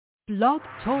Blog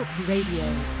Talk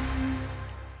Radio.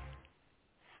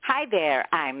 Hi there,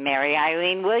 I'm Mary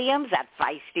Eileen Williams at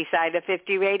Feisty Side of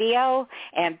 50 Radio,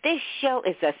 and this show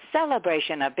is a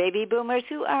celebration of baby boomers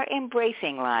who are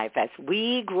embracing life as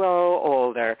we grow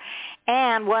older.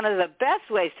 And one of the best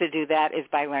ways to do that is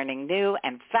by learning new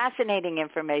and fascinating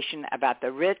information about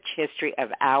the rich history of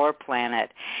our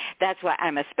planet. That's why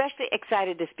I'm especially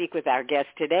excited to speak with our guest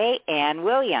today, Ann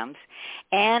Williams.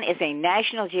 Ann is a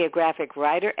National Geographic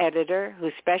writer-editor who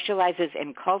specializes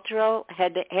in cultural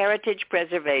heritage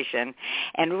preservation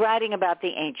and writing about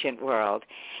the ancient world.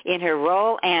 In her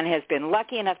role, Ann has been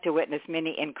lucky enough to witness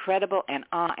many incredible and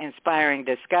awe-inspiring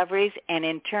discoveries, and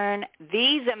in turn,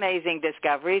 these amazing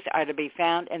discoveries are to be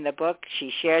found in the book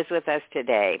she shares with us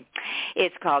today.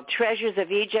 It's called Treasures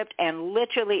of Egypt and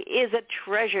literally is a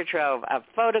treasure trove of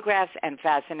photographs and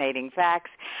fascinating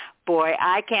facts. Boy,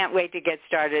 I can't wait to get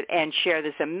started and share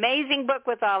this amazing book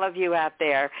with all of you out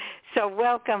there. So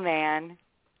welcome, Ann.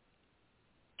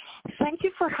 Thank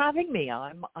you for having me.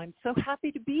 I'm so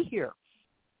happy to be here.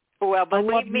 Well, I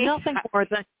love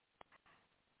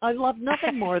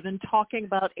nothing more than talking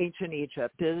about ancient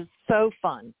Egypt. It is so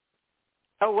fun.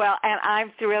 Oh, well, and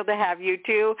I'm thrilled to have you,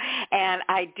 too. And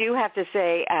I do have to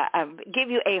say, give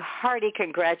you a hearty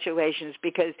congratulations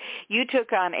because you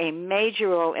took on a major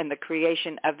role in the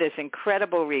creation of this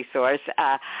incredible resource.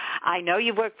 I know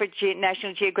you've worked for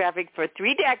National Geographic for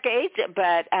 3 decades,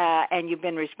 and you've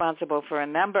been responsible for a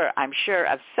number, I'm sure,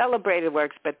 of celebrated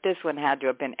works, but this one had to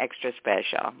have been extra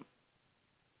special.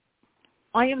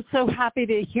 I am so happy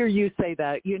to hear you say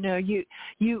that. You know, you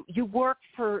work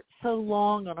for so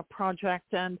long on a project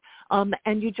and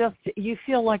you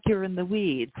feel like you're in the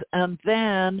weeds, and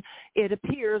then it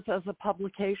appears as a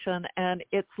publication, and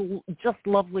it's just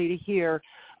lovely to hear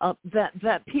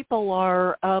that people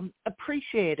are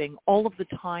appreciating all of the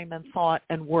time and thought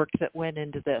and work that went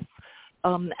into this.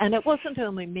 And it wasn't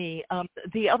only me.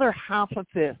 The other half of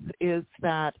this is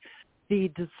that the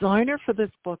designer for this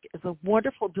book is a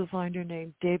wonderful designer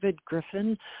named David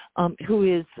Griffin, who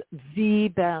is the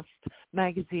best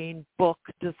magazine book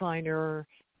designer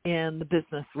in the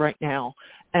business right now.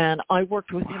 And I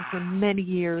worked with him for many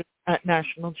years at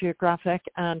National Geographic,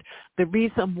 and the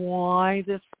reason why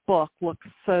this book looks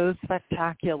so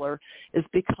spectacular is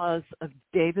because of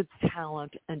David's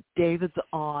talent and David's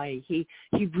eye. He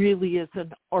really is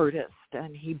an artist,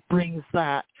 and he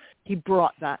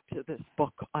brought that to this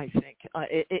book, I think.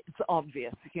 It's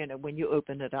obvious, you know, when you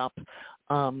open it up.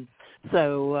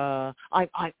 So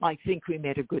I think we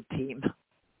made a good team.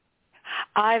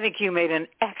 I think you made an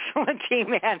excellent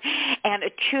team, Ann. And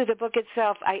to the book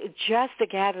itself, just the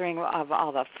gathering of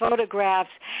all the photographs,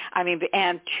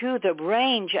 and to the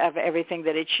range of everything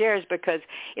that it shares, because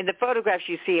in the photographs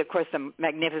you see, of course, the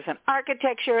magnificent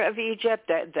architecture of Egypt,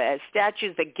 the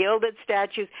statues, the gilded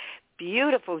statues,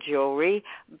 beautiful jewelry,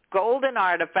 golden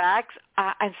artifacts,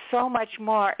 and so much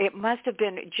more. It must have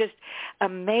been just a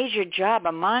major job,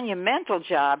 a monumental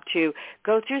job to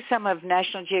go through some of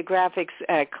National Geographic's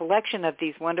collection of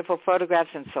these wonderful photographs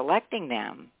and selecting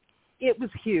them. It was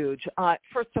huge.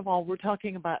 First of all, we're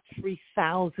talking about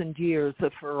 3,000 years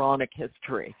of pharaonic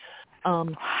history.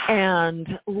 And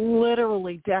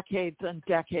literally decades and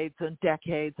decades and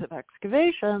decades of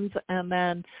excavations, and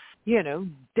then, you know,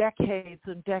 decades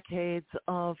and decades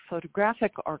of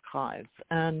photographic archives.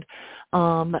 And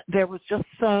there was just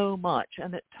so much.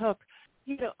 And it took,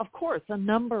 you know, of course, a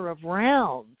number of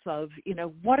rounds of, you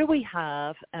know, what do we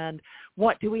have and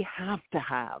what do we have to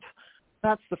have?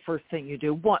 That's the first thing you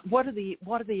do. What are the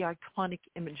iconic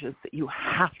images that you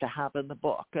have to have in the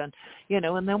book? And, you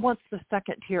know, and then what's the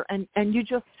second tier? And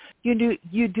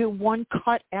you do one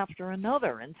cut after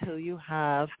another until you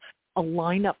have a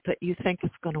lineup that you think is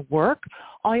going to work.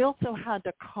 I also had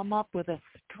to come up with a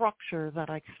structure that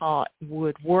I thought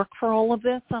would work for all of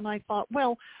this. And I thought,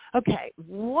 well, okay,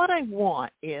 what I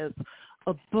want is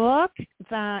a book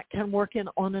that can work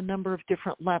on a number of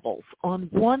different levels. On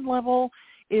one level,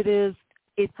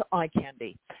 it's eye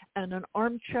candy, and an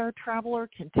armchair traveler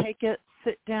can take it,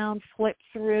 sit down, flip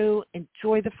through,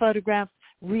 enjoy the photographs,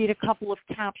 read a couple of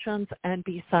captions, and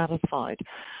be satisfied.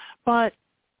 But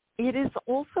it is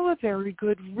also a very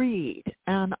good read,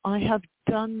 and I have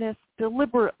done this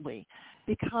deliberately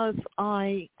because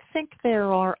I think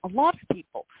there are a lot of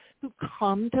people who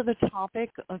come to the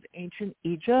topic of ancient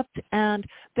Egypt and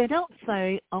they don't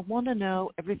say, I want to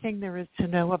know everything there is to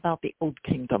know about the Old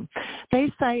Kingdom.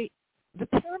 They say, the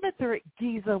pyramids are at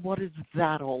Giza, what is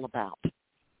that all about?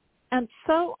 And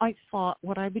so I thought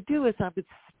what I would do is I would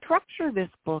structure this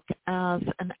book as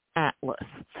an atlas,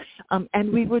 and I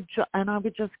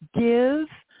would just give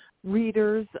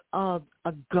readers a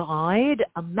guide,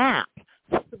 a map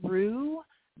through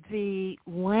the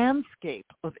landscape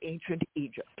of ancient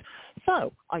Egypt.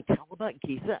 So I tell about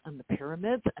Giza and the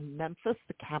pyramids and Memphis,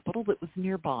 the capital that was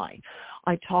nearby.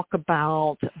 I talk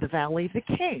about the Valley of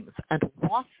the Kings and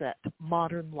Waset,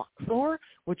 modern Luxor,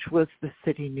 which was the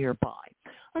city nearby.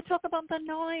 I talk about the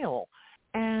Nile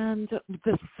and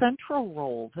the central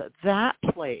role that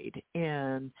played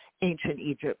in ancient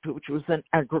Egypt, which was an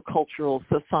agricultural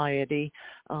society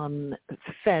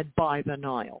fed by the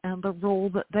Nile, and the role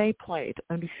that they played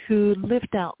and who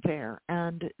lived out there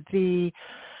and the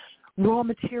raw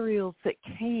materials that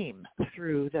came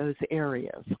through those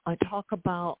areas. I talk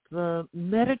about the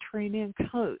Mediterranean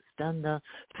coast and the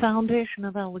foundation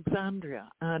of Alexandria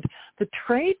and the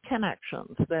trade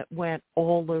connections that went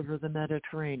all over the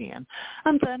Mediterranean.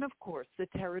 And then, of course, the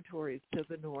territories to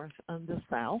the north and the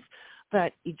south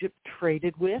that Egypt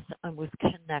traded with and was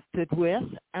connected with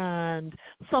and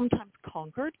sometimes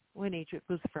conquered when Egypt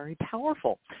was very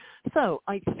powerful. So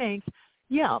I think,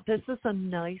 yeah, this is a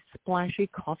nice, splashy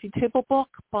coffee table book,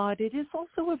 but it is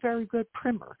also a very good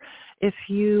primer. If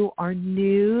you are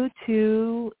new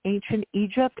to ancient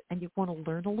Egypt and you want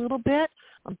to learn a little bit,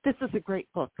 this is a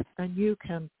great book, and you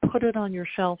can put it on your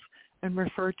shelf and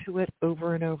refer to it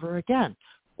over and over again.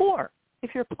 Or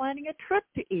if you're planning a trip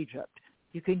to Egypt,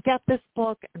 you can get this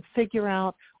book and figure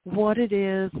out what it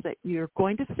is that you're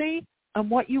going to see and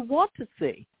what you want to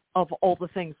see of all the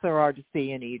things there are to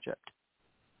see in Egypt.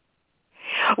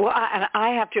 Well, I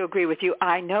have to agree with you.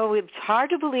 I know it's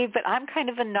hard to believe, but I'm kind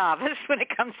of a novice when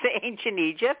it comes to ancient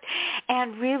Egypt.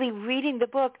 And really reading the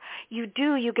book, you've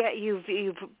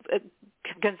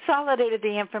consolidated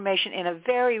the information in a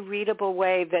very readable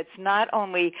way that's not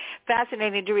only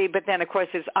fascinating to read, but then, of course,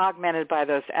 is augmented by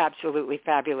those absolutely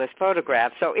fabulous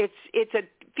photographs. So it's a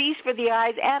feast for the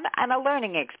eyes and a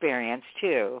learning experience,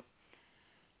 too.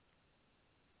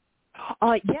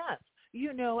 Yes.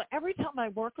 You know, every time I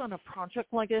work on a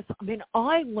project like this, I mean,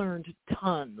 I learned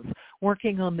tons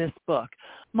working on this book.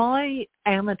 My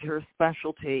amateur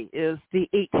specialty is the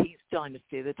 18th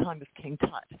dynasty, the time of King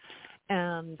Tut,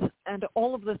 and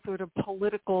all of the sort of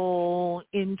political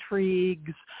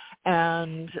intrigues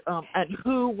and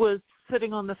who was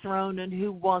sitting on the throne and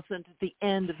who wasn't at the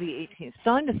end of the 18th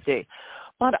dynasty.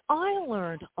 But I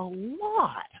learned a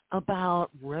lot about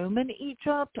Roman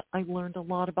Egypt. I learned a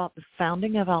lot about the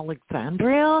founding of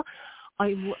Alexandria.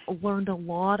 I learned a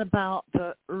lot about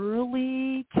the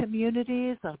early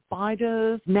communities of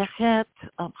Abydos, Nekhet,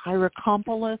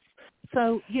 Hierakonpolis.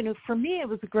 So, you know, for me, it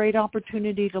was a great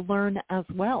opportunity to learn as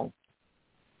well.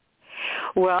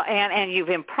 Well, and you've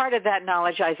imparted that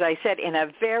knowledge, as I said, in a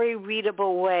very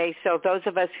readable way, so those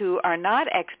of us who are not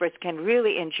experts can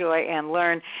really enjoy and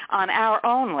learn on our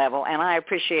own level, and I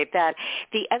appreciate that.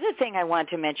 The other thing I want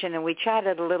to mention, and we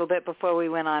chatted a little bit before we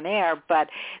went on air, but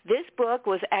this book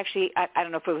was actually, I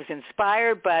don't know if it was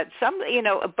inspired, but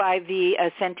by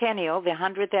the centennial, the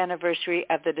 100th anniversary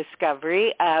of the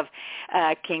discovery of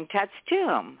King Tut's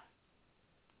tomb.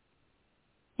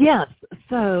 Yes,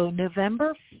 so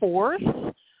November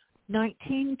 4th,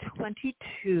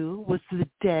 1922 was the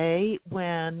day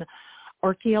when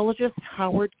archaeologist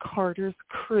Howard Carter's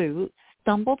crew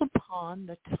stumbled upon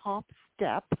the top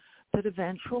step that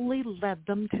eventually led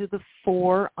them to the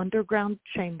 4 underground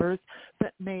chambers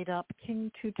that made up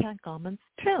King Tutankhamun's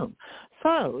tomb.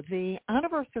 So the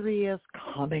anniversary is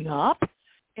coming up,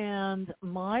 and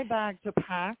my bags are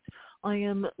packed. I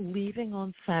am leaving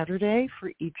on Saturday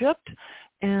for Egypt,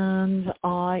 and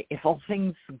if all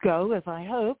things go as I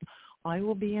hope, I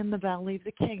will be in the Valley of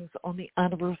the Kings on the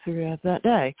anniversary of that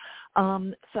day.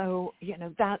 So, you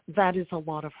know, that is a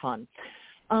lot of fun.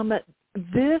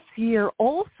 This year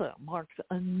also marks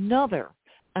another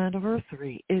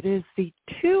anniversary. It is the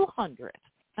 200th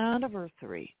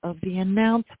anniversary of the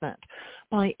announcement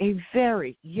by a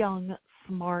very young,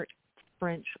 smart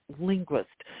French linguist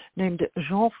named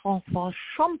Jean-François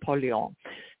Champollion,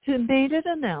 who made an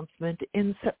announcement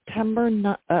in September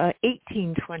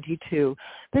 1822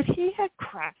 that he had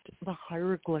cracked the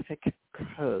hieroglyphic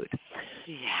code.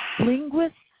 Yeah.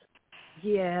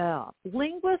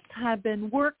 Linguists had been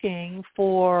working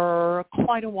for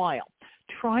quite a while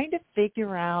trying to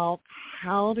figure out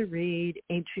how to read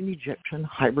ancient Egyptian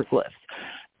hieroglyphs.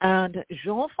 And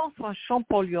Jean-François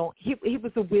Champollion, he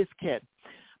was a whiz kid.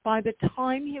 By the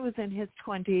time he was in his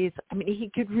 20s, I mean,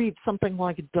 he could read something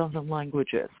like a dozen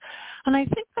languages. And I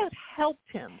think that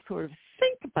helped him sort of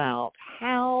think about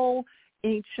how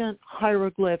ancient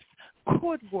hieroglyphs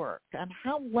could work and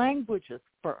how languages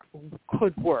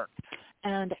could work.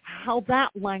 and how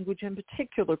that language in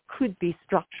particular could be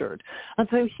structured. And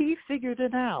so he figured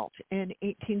it out in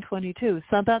 1822.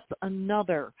 So that's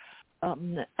another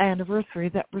anniversary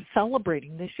that we're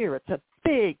celebrating this year. It's a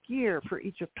big year for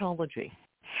Egyptology.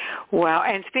 Well,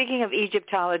 and speaking of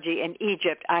Egyptology in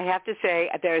Egypt, I have to say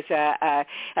there's a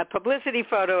publicity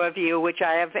photo of you, which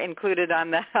I have included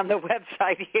on the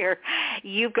website here.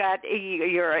 You've got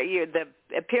the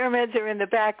pyramids are in the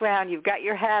background. You've got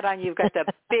your hat on. You've got the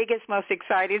biggest, most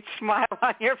excited smile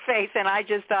on your face, and I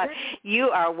just thought you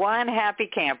are one happy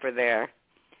camper there.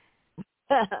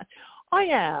 I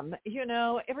am.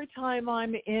 Every time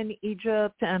I'm in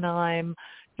Egypt and I'm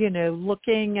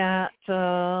looking at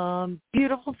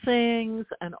beautiful things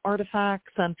and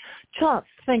artifacts and just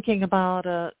thinking about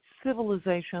a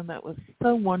civilization that was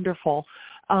so wonderful,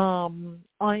 I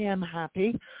am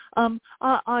happy. I'm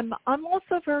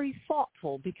also very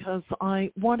thoughtful because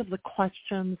one of the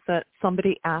questions that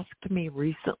somebody asked me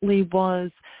recently was,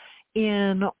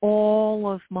 in all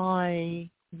of my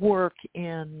work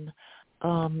in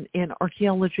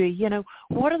archaeology,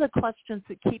 what are the questions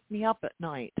that keep me up at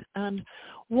night? And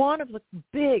one of the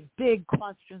big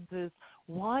questions is,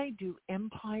 why do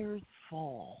empires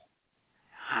fall?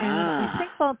 And I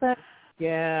think about that.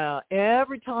 Yeah,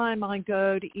 every time I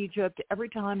go to Egypt, every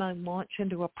time I launch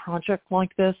into a project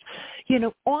like this,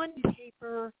 on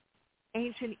paper,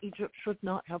 ancient Egypt should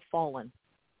not have fallen.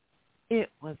 It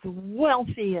was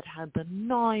wealthy. It had the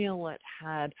Nile. It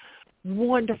had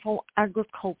wonderful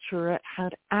agriculture. It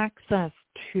had access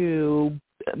to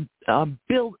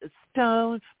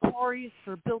quarries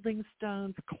for building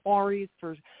stones, quarries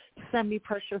for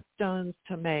semi-precious stones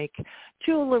to make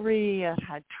jewelry. It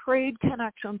had trade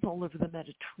connections all over the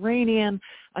Mediterranean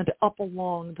and up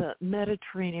along the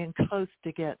Mediterranean coast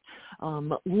to get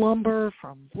lumber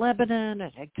from Lebanon.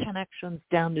 It had connections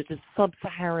down to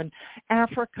sub-Saharan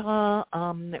Africa,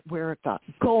 where it got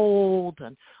gold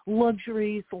and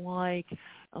luxuries like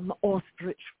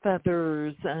ostrich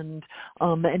feathers and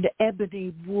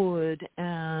ebony wood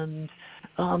and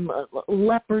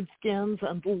leopard skins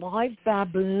and live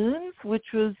baboons, which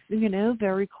was,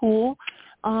 very cool.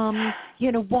 Why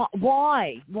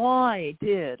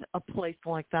did a place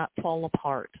like that fall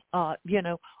apart? I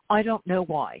don't know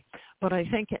why, but I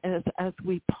think as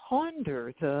we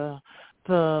ponder the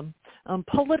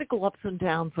political ups and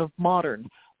downs of modern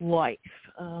life,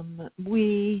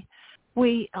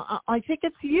 I think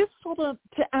it's useful to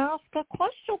ask a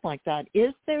question like that.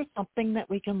 Is there something that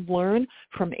we can learn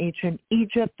from ancient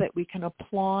Egypt that we can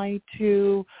apply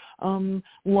to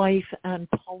life and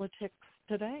politics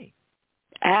today?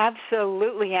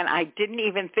 Absolutely, and I didn't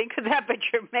even think of that, but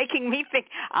you're making me think.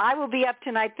 I will be up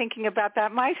tonight thinking about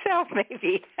that myself,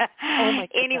 maybe.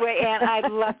 Anyway, Anne, I'd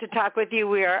love to talk with you.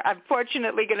 We are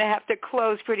unfortunately going to have to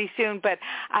close pretty soon, but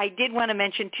I did want to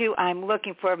mention, too, I'm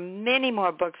looking for many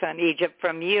more books on Egypt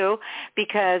from you,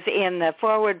 because in the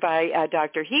foreword by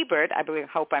Dr. Hebert,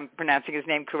 hope I'm pronouncing his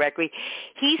name correctly,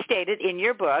 he stated in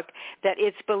your book that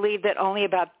it's believed that only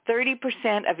about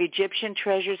 30% of Egyptian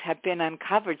treasures have been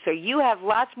uncovered. So you have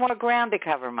lots more ground to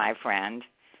cover, my friend.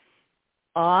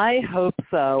 I hope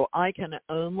so. I can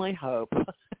only hope.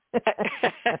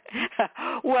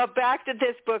 Well, back to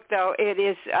this book, though. It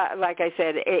is, like I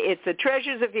said, it's the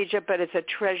treasures of Egypt, but it's a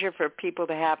treasure for people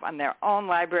to have on their own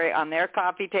library, on their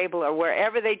coffee table, or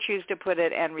wherever they choose to put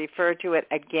it and refer to it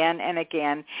again and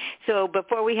again. So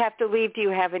before we have to leave, do you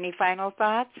have any final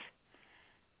thoughts?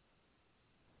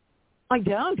 I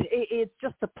don't. It's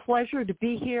just a pleasure to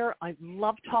be here. I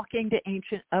love talking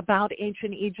about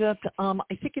ancient Egypt. I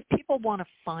think if people want to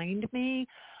find me,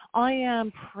 I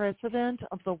am president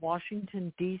of the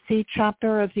Washington, D.C.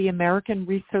 chapter of the American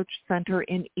Research Center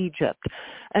in Egypt.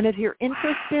 And if you're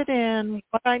interested in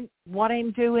what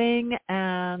I'm doing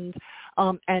and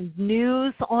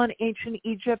news on ancient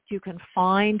Egypt, you can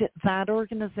find that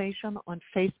organization on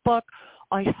Facebook.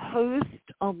 I host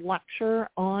a lecture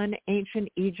on ancient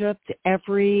Egypt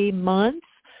every month,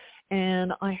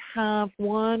 and I have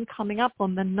one coming up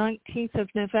on the 19th of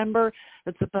November.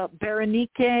 It's about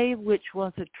Berenike, which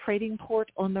was a trading port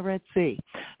on the Red Sea.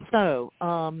 So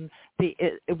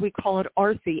we call it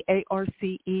ARCE,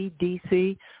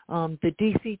 ARCE-DC, the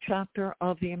DC chapter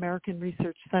of the American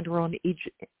Research Center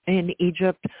in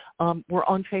Egypt. We're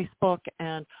on Facebook,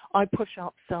 and I push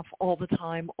out stuff all the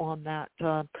time on that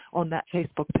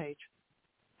Facebook page.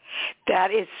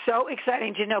 That is so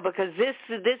exciting to know, because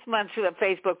this month's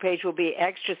Facebook page will be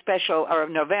extra special, or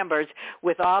November's,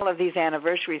 with all of these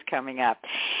anniversaries coming up.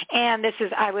 And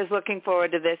I was looking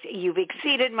forward to this. You've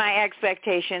exceeded my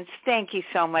expectations. Thank you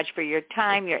so much for your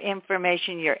time, your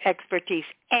information, your expertise,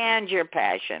 and your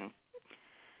passion.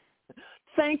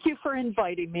 Thank you for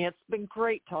inviting me. It's been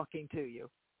great talking to you.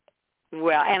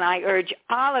 Well, and I urge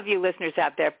all of you listeners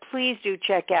out there, please do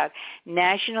check out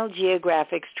National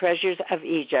Geographic's Treasures of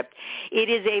Egypt. It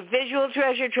is a visual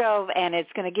treasure trove, and it's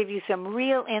going to give you some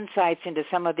real insights into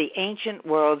some of the ancient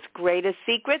world's greatest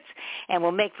secrets, and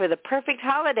will make for the perfect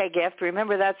holiday gift.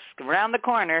 Remember, that's around the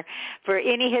corner for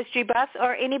any history buffs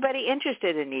or anybody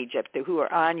interested in Egypt who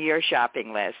are on your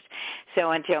shopping list.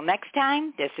 So until next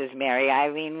time, this is Mary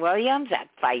Eileen Williams at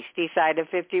Feisty Side of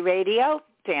 50 Radio.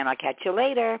 And I'll catch you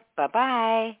later.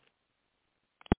 Bye-bye.